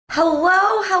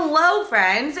Hello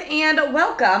friends, and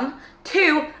welcome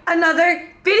to another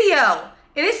video.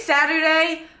 It is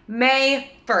Saturday,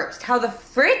 May 1st. How the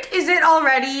frick is it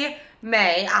already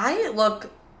May? I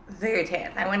look very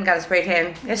tan. I went and got a spray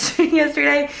tan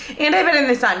yesterday, and I've been in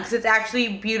the sun because it's actually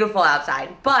beautiful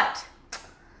outside. But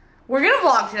we're gonna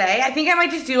vlog today. I think I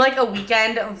might just do like a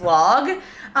weekend vlog.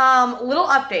 Little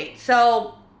update.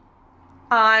 So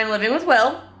I'm living with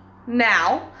Will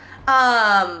now.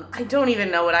 I don't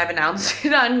even know what I've announced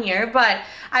it on here, but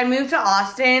I moved to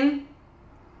Austin,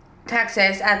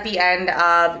 Texas at the end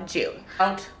of June.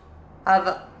 Out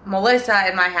of Melissa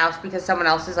in my house because someone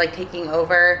else is like taking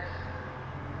over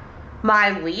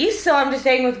my lease. So I'm just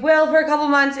staying with Will for a couple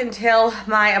months until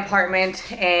my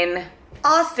apartment in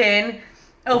Austin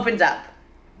opens up.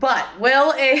 But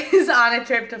Will is on a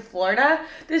trip to Florida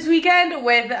this weekend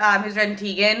with his friend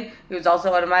Tegan, who's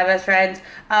also one of my best friends.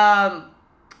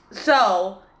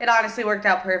 So it honestly worked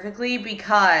out perfectly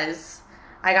because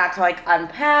I got to like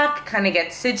unpack, kind of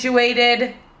get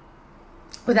situated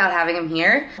without having him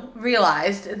here.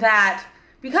 Realized that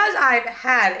because I've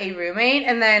had a roommate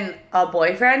and then a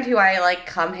boyfriend who I like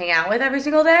come hang out with every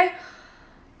single day,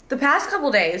 the past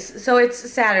couple days, so it's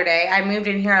Saturday, I moved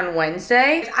in here on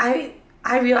Wednesday, I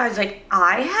realized like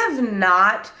I have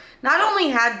not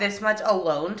only had this much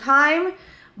alone time,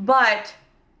 but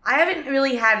I haven't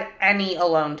really had any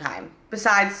alone time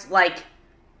besides like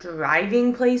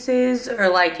driving places or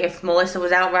like if Melissa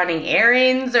was out running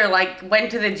errands or like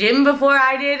went to the gym before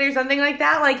I did or something like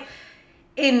that, like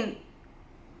in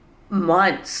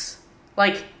months,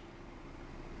 like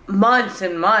months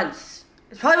and months.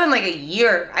 It's probably been like a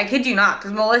year. I kid you not,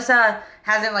 because Melissa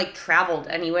hasn't like traveled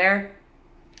anywhere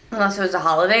unless it was the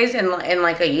holidays in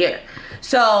like a year.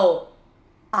 So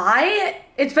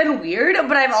it's been weird,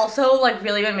 but I've also like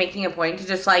really been making a point to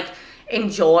just like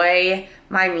enjoy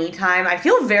my me time. I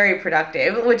feel very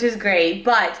productive, which is great,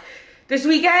 but this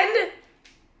weekend,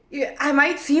 I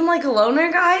might seem like a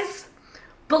loner, guys,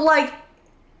 but like,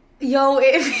 yo,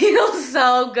 it feels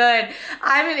so good.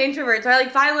 I'm an introvert, so I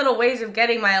like find little ways of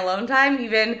getting my alone time,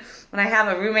 even when I have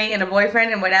a roommate and a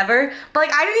boyfriend and whatever, but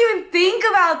like I didn't even think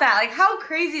about that. Like how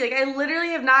crazy, like I literally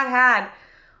have not had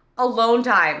alone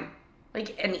time,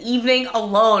 like an evening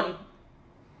alone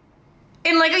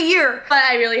in like a year. But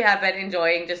I really have been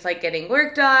enjoying just like getting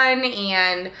work done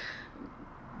and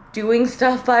doing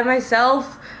stuff by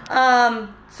myself.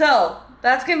 So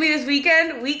that's gonna be this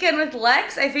weekend with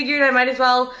Lex. I figured I might as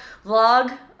well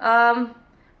vlog.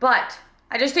 But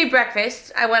I just ate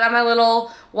breakfast. I went on my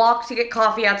little walk to get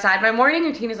coffee outside. My morning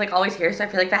routine is like always here, so I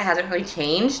feel like that hasn't really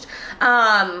changed.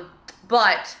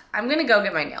 But I'm gonna go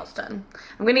get my nails done.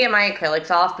 I'm gonna get my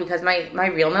acrylics off because my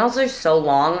real nails are so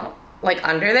long, like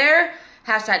under there.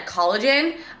 Hashtag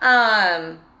collagen.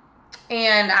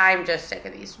 And I'm just sick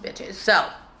of these bitches. So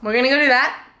we're gonna go do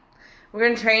that. We're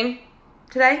gonna train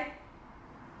today.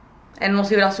 And we'll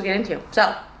see what else we get into.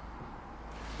 So,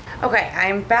 okay,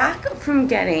 I'm back from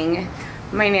getting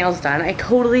my nails done. I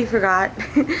totally forgot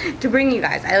to bring you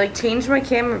guys. I like changed my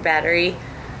camera battery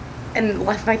and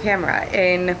left my camera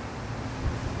in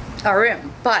our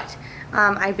room, but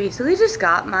I basically just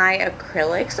got my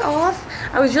acrylics off.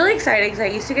 I was really excited because I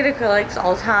used to get acrylics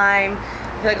all the time.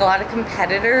 I feel like a lot of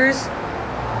competitors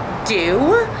do,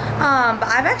 but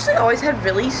I've actually always had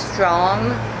really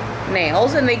strong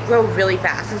nails and they grow really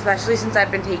fast, especially since I've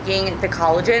been taking the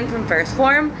collagen from First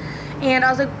Form. And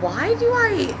I was like, why do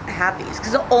I have these?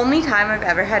 Because the only time I've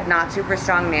ever had not super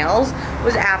strong nails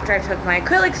was after I took my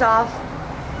acrylics off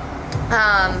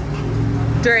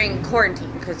during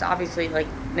quarantine, because obviously like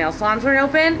nail salons weren't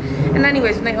open. And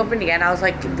anyways, when they opened again, I was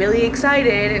like really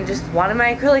excited and just wanted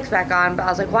my acrylics back on, but I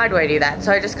was like, why do I do that?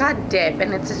 So I just got dip,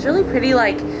 and it's this really pretty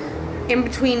like in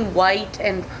between white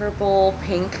and purple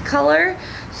pink color.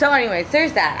 So anyways,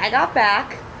 there's that. I got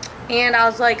back and I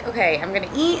was like, okay, I'm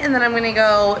gonna eat and then I'm gonna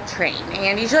go train.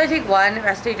 And usually I take one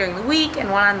rest day during the week and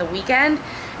one on the weekend,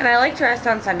 and I like to rest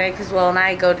on Sunday because Will and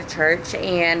I go to church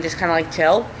and just kind of like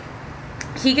chill.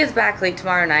 He gets back late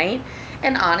tomorrow night,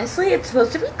 and honestly, it's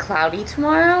supposed to be cloudy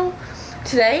tomorrow.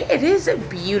 Today, it is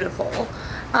beautiful.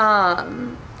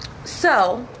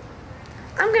 So,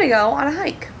 I'm gonna go on a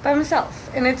hike by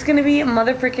myself, and it's gonna be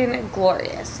mother frickin'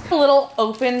 glorious. A little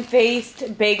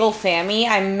open-faced bagel Sammy.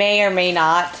 I may or may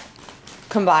not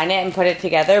combine it and put it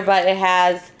together, but it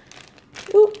has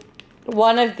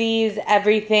one of these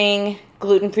everything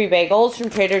gluten-free bagels from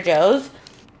Trader Joe's.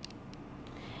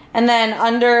 And then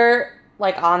under,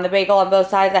 like on the bagel on both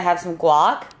sides, I have some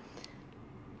guac.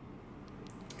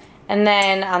 And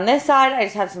then on this side, I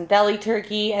just have some deli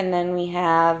turkey, and then we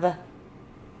have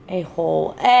a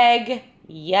whole egg.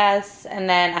 Yes. And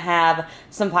then I have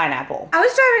some pineapple. I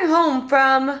was driving home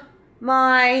from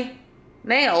my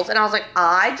nails and I was like,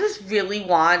 I just really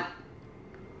want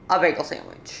a bagel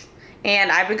sandwich.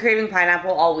 And I've been craving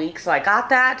pineapple all week, so I got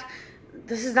that.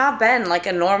 This has not been like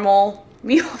a normal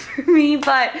meal for me,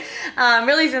 but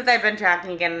really since I've been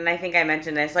tracking again, and I think I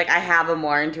mentioned this, like I have a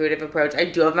more intuitive approach. I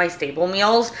do have my staple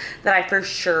meals that I for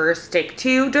sure stick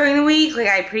to during the week. Like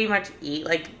I pretty much eat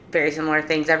like very similar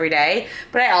things every day,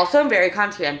 but I also am very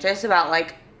conscientious about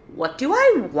like, what do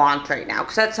I want right now?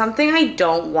 Because that's something I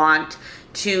don't want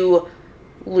to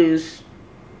lose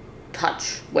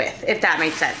touch with, if that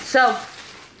makes sense. So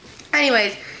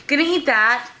anyways, gonna eat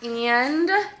that and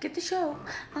get the show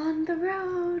on the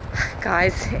road.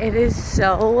 Guys, it is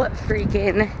so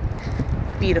freaking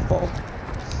beautiful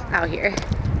out here.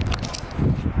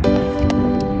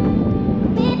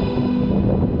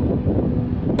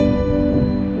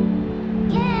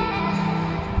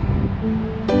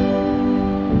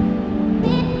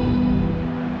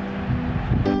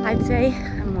 I'd say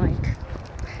I'm like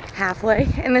halfway,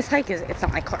 and this hike it's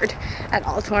not like hard at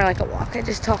all. It's more like a walk. I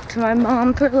just talked to my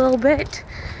mom for a little bit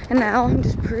and now I'm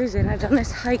just cruising. I've done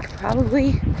this hike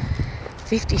probably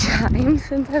 50 times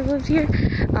since I've lived here,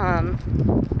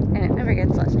 and it never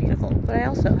gets less beautiful. But I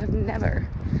also have never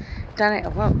done it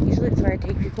alone. Usually it's where I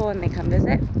take people and they come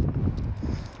visit,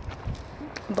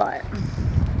 but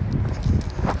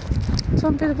it's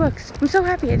one for the books. I'm so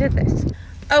happy I did this.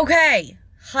 Okay,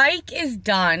 hike is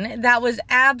done. That was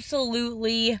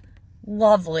absolutely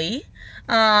lovely.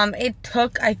 It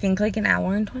took, I think, like an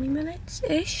hour and 20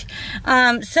 minutes-ish.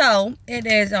 So it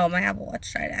is, oh, my Apple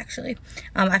Watch died, actually.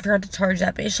 I forgot to charge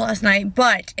that bitch last night,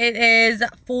 but it is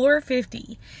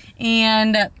 4:50,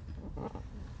 and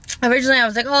originally I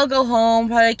was like, oh, I'll go home,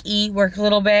 probably like eat, work a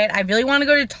little bit. I really want to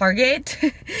go to Target.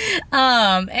 And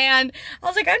I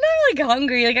was like, I'm not like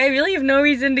hungry. Like I really have no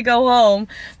reason to go home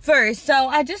first. So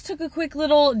I just took a quick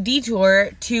little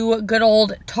detour to good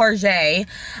old Target.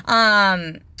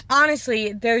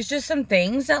 Honestly, there's just some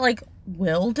things that like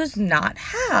Will does not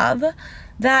have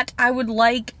that I would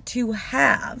like to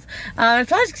have. It's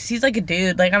probably because he's like a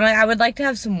dude. Like, I'm like, I would like to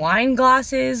have some wine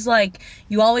glasses. Like,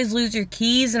 you always lose your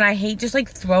keys, and I hate just like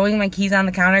throwing my keys on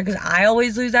the counter because I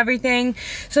always lose everything.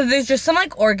 So there's just some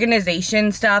like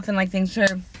organization stuff and like things for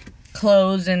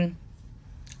clothes and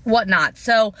whatnot.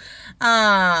 So,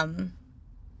 I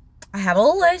have a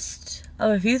little list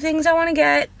of a few things I want to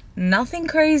get. Nothing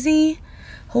crazy.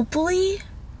 Hopefully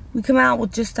we come out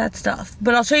with just that stuff.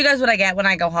 But I'll show you guys what I get when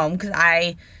I go home, because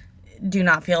I do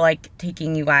not feel like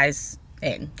taking you guys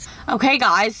in. Okay,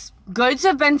 guys. Goods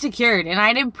have been secured, and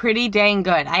I did pretty dang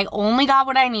good. I only got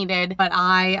what I needed, but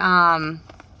I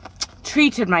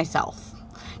treated myself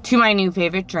to my new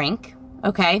favorite drink.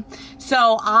 Okay,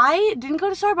 so I didn't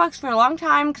go to Starbucks for a long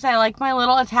time because I like my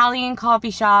little Italian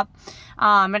coffee shop.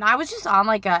 And I was just on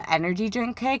like a energy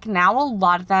drink kick. Now a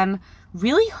lot of them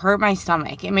really hurt my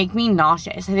stomach. It make me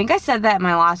nauseous. I think I said that in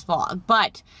my last vlog,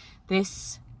 but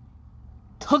this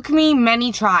took me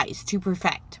many tries to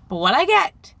perfect. But what I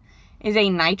get is a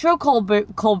nitro cold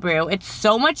brew. It's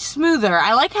so much smoother.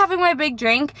 I like having my big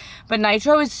drink, but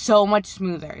nitro is so much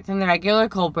smoother than the regular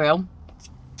cold brew.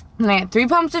 And I get 3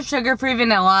 pumps of sugar-free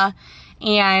vanilla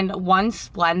and 1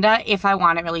 Splenda if I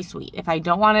want it really sweet. If I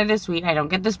don't want it as sweet, I don't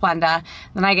get the Splenda.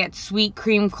 Then I get sweet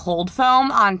cream cold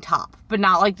foam on top, but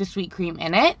not like the sweet cream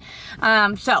in it.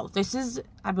 So this is,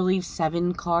 I believe,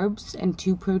 7 carbs and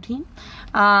 2 protein.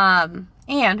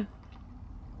 And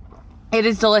it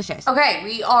is delicious. Okay,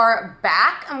 we are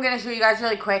back. I'm gonna show you guys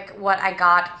really quick what I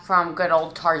got from good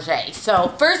old Target. So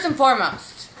first and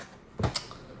foremost,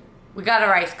 we got a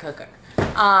rice cooker.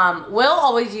 Will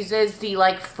always uses the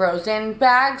like frozen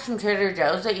bags from Trader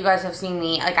Joe's that you guys have seen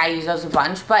me, like I use those a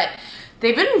bunch, but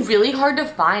they've been really hard to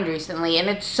find recently, and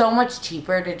it's so much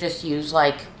cheaper to just use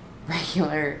like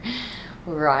regular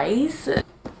rice.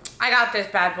 I got this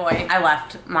bad boy. I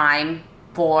left mine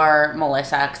for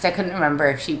Melissa because I couldn't remember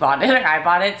if she bought it or I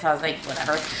bought it, so I was like,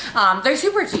 whatever. They're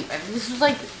super cheap. I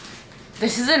think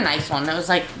this is a nice one. It was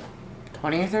like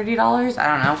 $20 or $30, I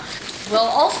don't know. Will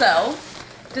also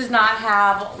does not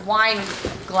have wine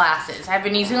glasses. I've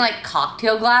been using like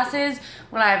cocktail glasses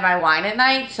when I have my wine at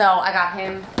night, so I got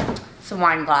him some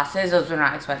wine glasses. Those were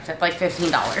not expensive, like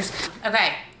 $15.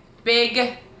 Okay,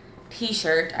 big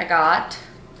t-shirt. I got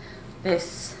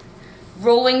this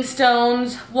Rolling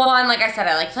Stones one. Like I said,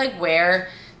 I like to like wear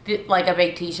like a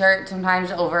big t-shirt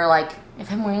sometimes over like if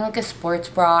I'm wearing like a sports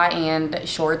bra and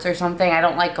shorts or something. I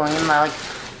don't like going in my like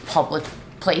public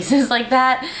places like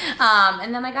that.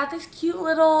 And then I got this cute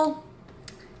little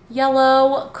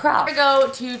yellow crop. I go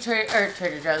to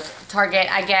Trader Joe's,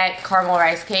 Target. I get caramel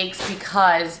rice cakes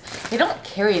because they don't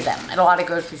carry them at a lot of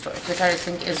grocery stores, which I just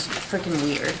think is freaking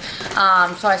weird.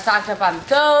 So I stocked up on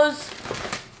those.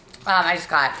 By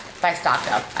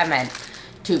stocked up, I meant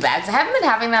 2 bags. I haven't been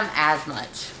having them as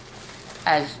much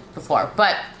as before,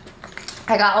 but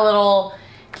I got a little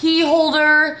key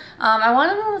holder. I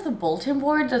wanted one with a bulletin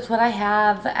board. That's what I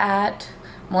have at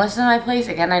Melissa and my place.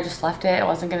 Again, I just left it. I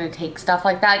wasn't gonna take stuff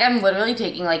like that. Like, I'm literally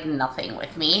taking like nothing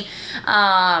with me.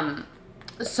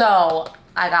 So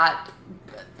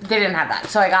they didn't have that.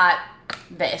 So I got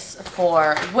this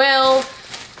for Will.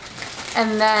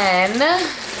 And then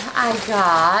I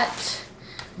got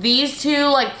these 2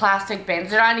 like plastic bins.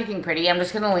 They're not anything pretty. I'm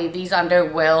just gonna leave these under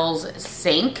Will's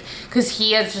sink because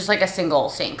he has just like a single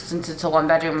sink since it's a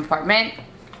 1-bedroom apartment.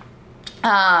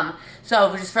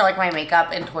 So just for like my makeup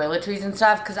and toiletries and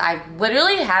stuff, because I've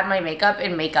literally had my makeup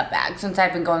in makeup bags since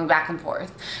I've been going back and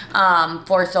forth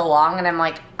for so long, and I'm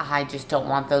like, I just don't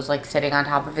want those like sitting on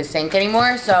top of his sink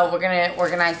anymore. So we're gonna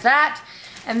organize that.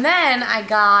 And then I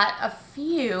got a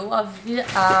few of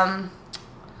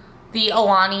the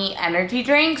Alani energy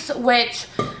drinks, which,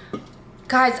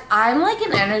 guys, I'm like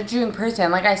an energy drink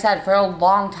person. Like I said, for a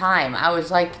long time, I was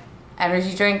like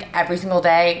energy drink every single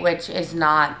day, which is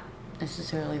not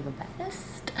necessarily the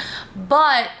best.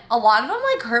 But a lot of them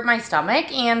like hurt my stomach,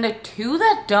 and the 2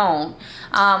 that don't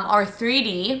are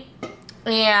 3D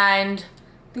and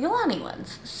the Alani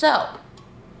ones. So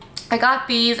I got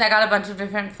these. I got a bunch of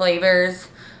different flavors.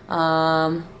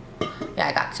 Yeah,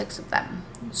 I got 6 of them.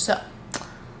 So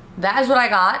that is what I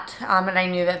got, and I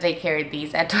knew that they carried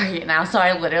these at Target now, so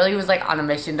I literally was like on a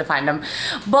mission to find them.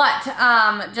 But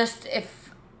just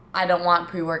if I don't want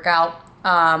pre-workout,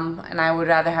 and I would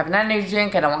rather have an energy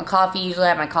drink, I don't want coffee. Usually I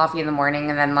have my coffee in the morning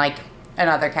and then like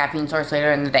another caffeine source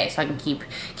later in the day, so I can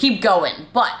keep going.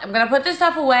 But I'm gonna put this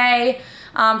stuff away,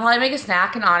 probably make a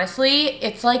snack, and honestly,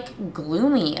 it's like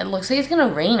gloomy. It looks like it's gonna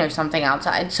rain or something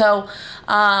outside, so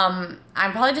I'm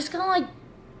probably just gonna like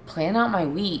plan out my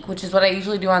week, which is what I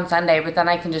usually do on Sunday, but then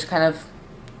I can just kind of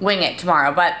wing it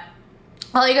tomorrow. But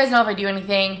I'll let you guys know if I do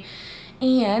anything,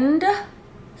 and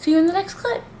see you in the next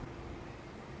clip.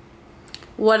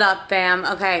 What up, fam?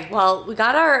 Okay, well, we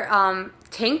got our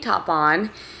tank top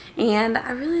on, and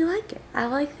I really like it. I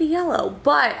like the yellow,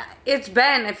 but it's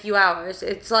been a few hours.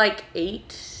 It's like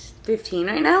 8:15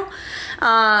 right now.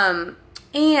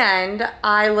 And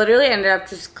I literally ended up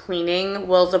just cleaning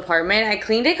Will's apartment. I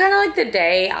cleaned it kind of like the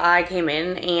day I came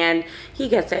in, and he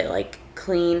gets it like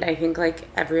cleaned, I think like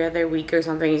every other week or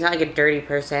something. He's not like a dirty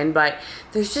person, but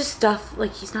there's just stuff,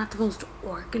 like he's not the most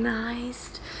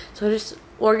organized. So I just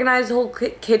organized the whole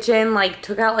kitchen, like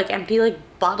took out like empty like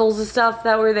bottles of stuff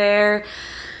that were there,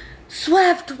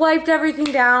 swept, wiped everything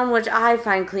down, which I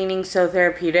find cleaning so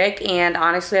therapeutic. And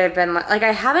honestly, I've been like,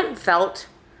 I haven't felt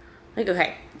like,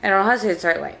 okay, I don't know how to say this the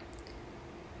right way.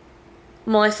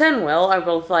 Melissa and Will are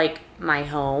both like my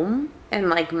home and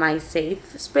like my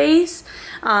safe space.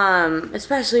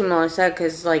 Especially Melissa,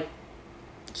 because like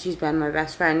she's been my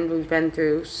best friend. We've been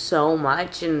through so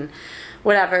much and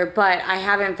whatever, but I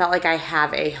haven't felt like I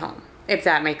have a home, if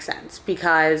that makes sense,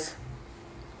 because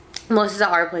Melissa's at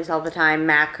our place all the time.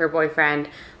 Mac, her boyfriend,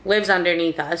 lives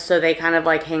underneath us, so they kind of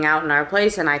like hang out in our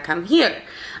place and I come here.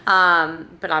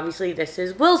 But obviously this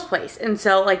is Will's place, and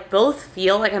so like both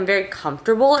feel like I'm very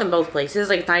comfortable in both places.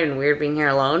 Like it's not even weird being here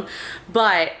alone,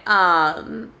 but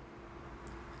I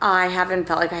haven't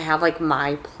felt like I have like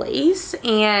my place,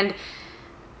 and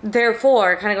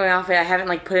therefore, kind of going off it, I haven't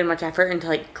like put in much effort into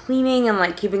like cleaning and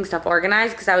like keeping stuff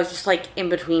organized, because I was just like in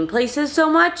between places so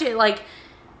much. It like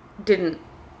didn't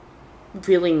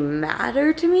really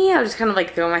matter to me. I was just kind of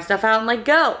like throw my stuff out and like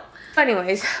go.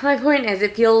 Anyways, my point is,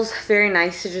 it feels very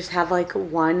nice to just have like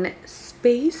one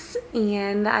space,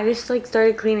 and I just like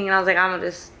started cleaning, and I was like, I'm gonna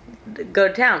just go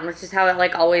to town, which is how it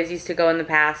like always used to go in the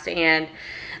past. And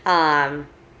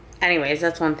anyways,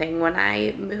 that's one thing when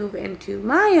I move into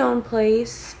my own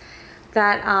place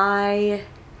that I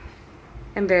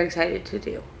am very excited to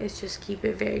do, is just keep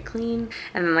it very clean.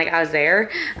 And then like I was there.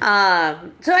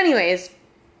 So anyways,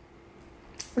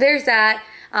 there's that.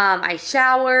 I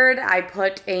showered. I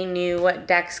put a new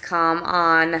Dexcom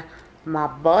on my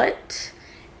butt.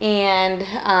 And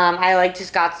I like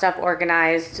just got stuff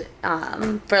organized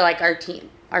for like our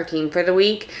team for the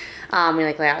week. We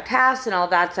like lay out tasks and all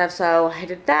that stuff, so I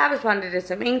did that, responded to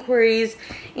some inquiries,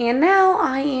 and now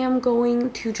I am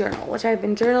going to journal, which I've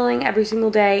been journaling every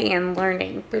single day and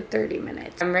learning for 30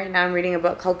 minutes. Right now I'm reading a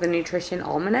book called The Nutrition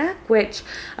Almanac, which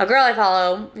a girl I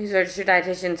follow who's a registered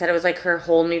dietitian said it was like her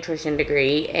whole nutrition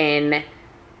degree in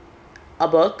a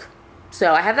book.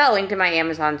 So I have that linked in my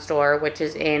Amazon store, which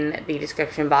is in the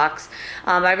description box.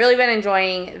 I've really been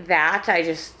enjoying that. I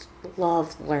just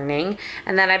love learning.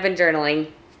 And then I've been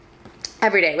journaling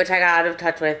every day, which I got out of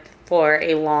touch with for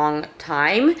a long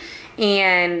time.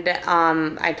 And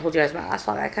I told you guys my last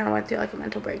vlog, I kind of went through like a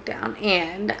mental breakdown,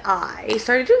 and I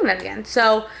started doing that again.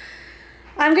 So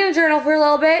I'm gonna journal for a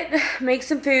little bit, make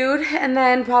some food, and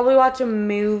then probably watch a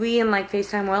movie and like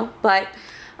FaceTime Will. But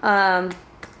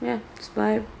yeah, it's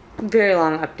my very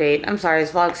long update. I'm sorry,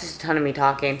 this vlog's just a ton of me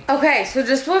talking. Okay, so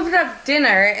just whipped up dinner,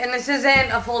 and this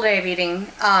isn't a full day of eating,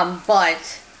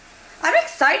 but I'm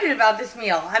excited about this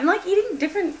meal. I'm like eating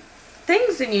different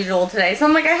things than usual today, so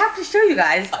I'm like, I have to show you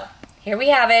guys. Here we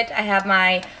have it. I have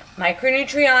my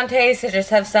micronutrientes. I just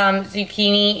have some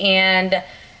zucchini and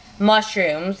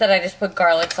mushrooms that I just put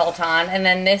garlic salt on, and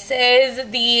then this is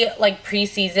the like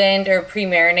pre-seasoned or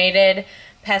pre-marinated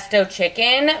pesto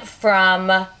chicken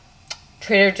from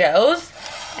Trader Joe's.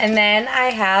 And then I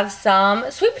have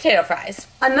some sweet potato fries.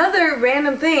 Another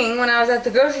random thing, when I was at the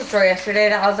grocery store yesterday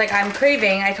that I was like, I'm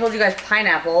craving, I told you guys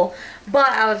pineapple, but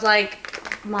I was like,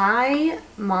 my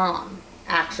mom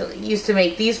actually used to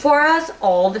make these for us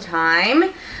all the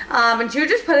time, and she would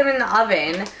just put them in the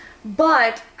oven.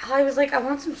 But I was like, I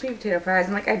want some sweet potato fries.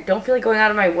 I'm like, I don't feel like going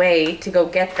out of my way to go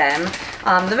get them.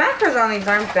 The macros on these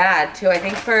aren't bad too. I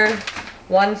think for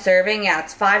one serving, yeah,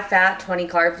 it's 5 fat, 20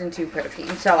 carbs, and 2 protein.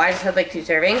 So I just had like 2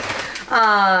 servings.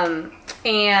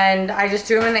 And I just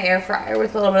threw them in the air fryer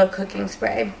with a little bit of cooking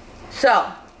spray.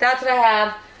 So that's what I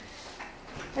have.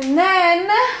 And then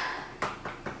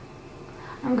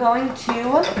I'm going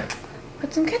to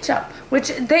put some ketchup,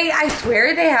 which I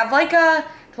swear they have like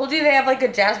told you they have like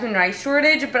a jasmine rice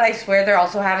shortage, but I swear they're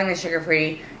also having a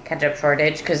sugar-free ketchup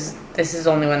shortage because this is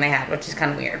the only one they had, which is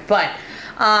kind of weird. But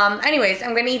anyways,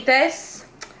 I'm gonna eat this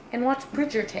and watch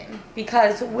Bridgerton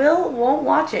because Will won't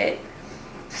watch it.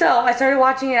 So I started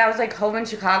watching it. I was like home in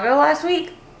Chicago last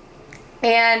week,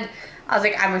 and I was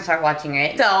like, I'm gonna start watching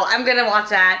it. So I'm gonna watch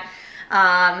that,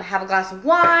 have a glass of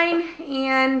wine,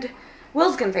 and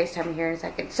Will's gonna FaceTime me here in a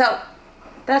second. So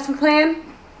that's my plan.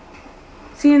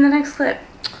 See you in the next clip.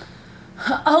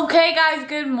 Okay guys,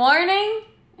 good morning.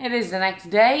 It is the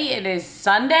next day. It is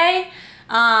Sunday.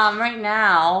 Right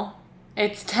now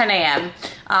it's 10 a.m.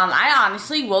 I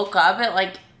honestly woke up at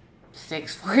like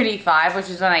 6:45, which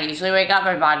is when I usually wake up.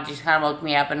 My body just kind of woke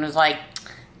me up and was like,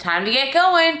 time to get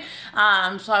going.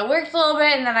 So I worked a little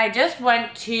bit, and then I just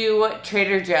went to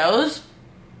Trader Joe's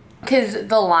because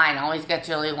the line always gets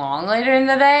really long later in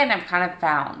the day, and I've kind of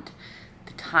found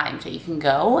the times that you can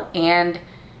go and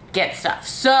get stuff.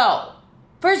 So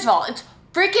first of all, it's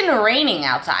freaking raining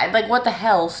outside. Like, what the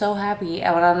hell? So happy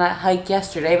I went on that hike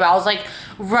yesterday, but I was like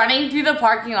running through the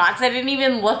parking lots. I didn't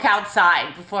even look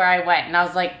outside before I went, and I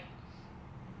was like,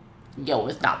 yo,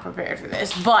 was not prepared for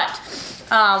this. But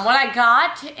what I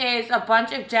got is a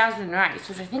bunch of jasmine rice,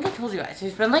 which I think I told you guys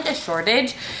there's been like a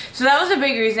shortage, so that was a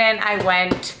big reason I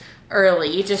went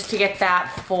early, just to get that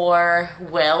for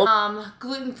Will.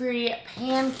 Gluten-free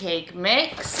pancake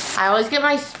mix. I always get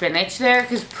my spinach there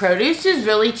because produce is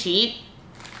really cheap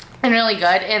and really good,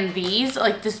 and these,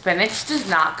 like, the spinach does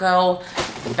not go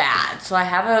bad. So I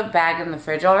have a bag in the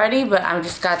fridge already, but I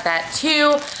just got that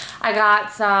too. I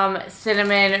got some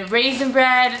cinnamon raisin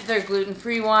bread, their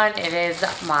gluten-free one. It is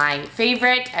my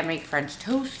favorite. I make French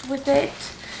toast with it.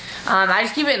 I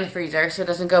just keep it in the freezer so it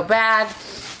doesn't go bad.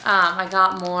 I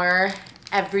got more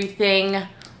everything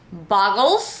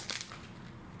boggles.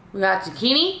 We got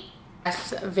zucchini.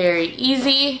 That's very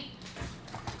easy.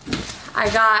 I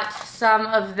got some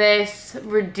of this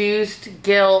reduced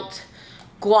guilt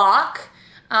guac,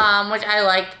 which I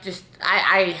like. Just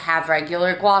I have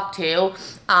regular guac too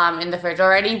in the fridge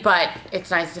already, but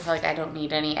it's nice to feel like I don't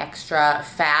need any extra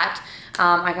fat.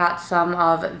 I got some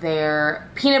of their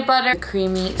peanut butter,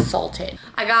 creamy salted.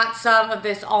 I got some of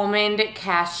this almond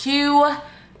cashew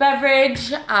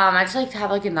beverage. I just like to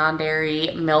have like a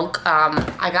non-dairy milk.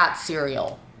 I got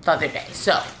cereal the other day,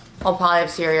 so I'll probably have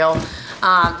cereal.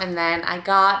 And then I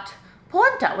got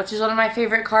polenta, which is one of my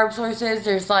favorite carb sources.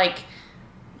 There's like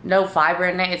no fiber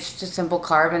in it. It's just a simple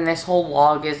carb, and this whole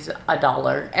log is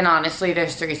 $1. And honestly,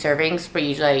 there's 3 servings, but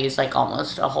usually I use like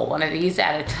almost a whole one of these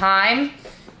at a time.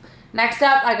 Next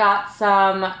up, I got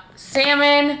some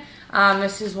salmon.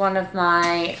 This is one of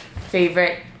my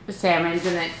favorite salmons,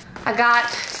 and I got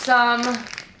some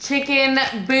chicken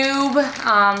boob.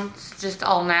 It's just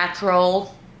all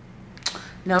natural,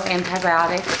 no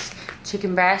antibiotics,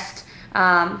 chicken breast.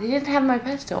 They didn't have my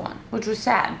pesto one, which was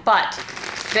sad, but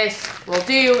this will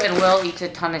do, and Will eats a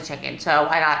ton of chicken, so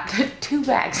I got 2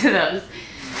 bags of those.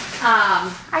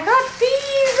 I got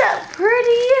these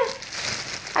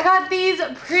pretty, I got these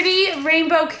pretty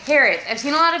rainbow carrots. I've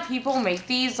seen a lot of people make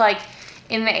these like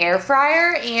in the air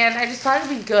fryer, and I just thought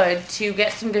it'd be good to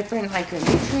get some different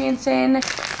micronutrients in.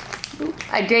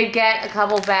 I did get a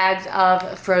couple bags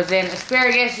of frozen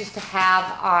asparagus just to have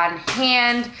on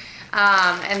hand,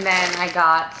 and then I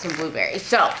got some blueberries.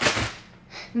 So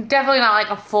definitely not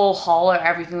like a full haul or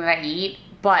everything that I eat,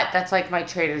 but that's like my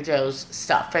Trader Joe's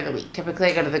stuff for the week. Typically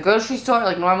I go to the grocery store,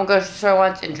 like normal grocery store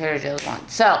once, and Trader Joe's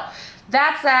once. So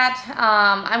that's that.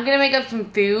 I'm gonna make up some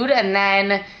food and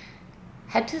then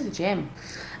head to the gym.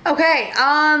 Okay,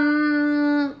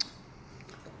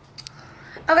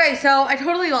 okay, so I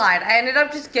totally lied. I ended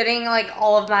up just getting like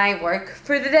all of my work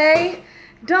for the day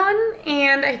done,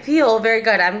 and I feel very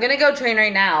good. I'm gonna go train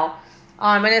right now,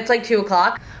 and it's like 2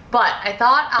 o'clock, but I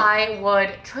thought I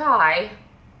would try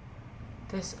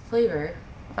this flavor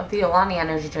of the Alani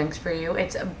energy drinks for you.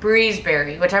 It's a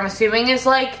breezeberry, which I'm assuming is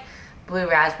like blue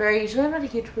raspberry. Usually I'm not a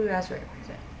huge blue raspberry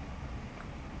person.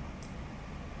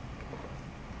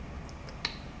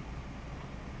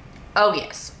 Oh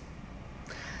yes.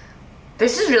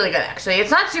 This is really good actually.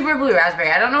 It's not super blue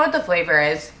raspberry. I don't know what the flavor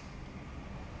is.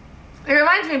 It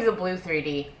reminds me of the blue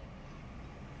 3D.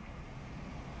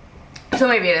 So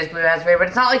maybe it is blue raspberry, but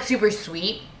it's not like super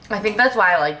sweet. I think that's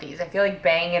why I like these. I feel like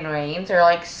Bang and Reigns are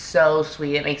like so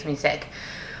sweet. It makes me sick.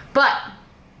 But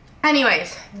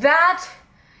anyways, that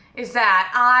is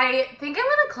that. I think I'm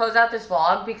gonna close out this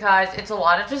vlog because it's a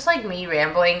lot of just like me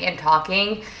rambling and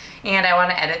talking, and I want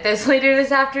to edit this later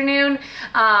this afternoon.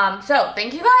 So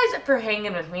thank you guys for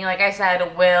hanging with me. Like I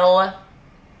said, Will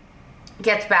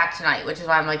gets back tonight, which is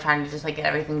why I'm like trying to just like get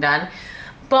everything done.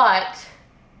 But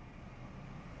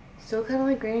still kind of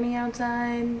like rainy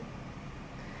outside.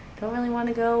 Don't really want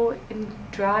to go and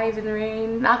drive in the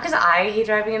rain. Not because I hate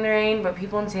driving in the rain, but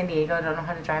people in San Diego don't know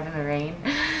how to drive in the rain.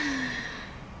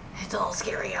 It's all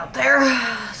scary out there.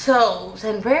 So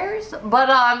send prayers.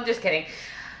 But I'm just kidding.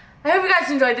 I hope you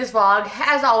guys enjoyed this vlog.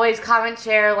 As always, comment,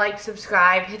 share, like,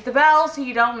 subscribe, hit the bell so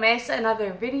you don't miss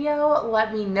another video.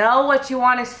 Let me know what you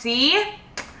want to see.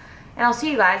 And I'll see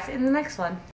you guys in the next one.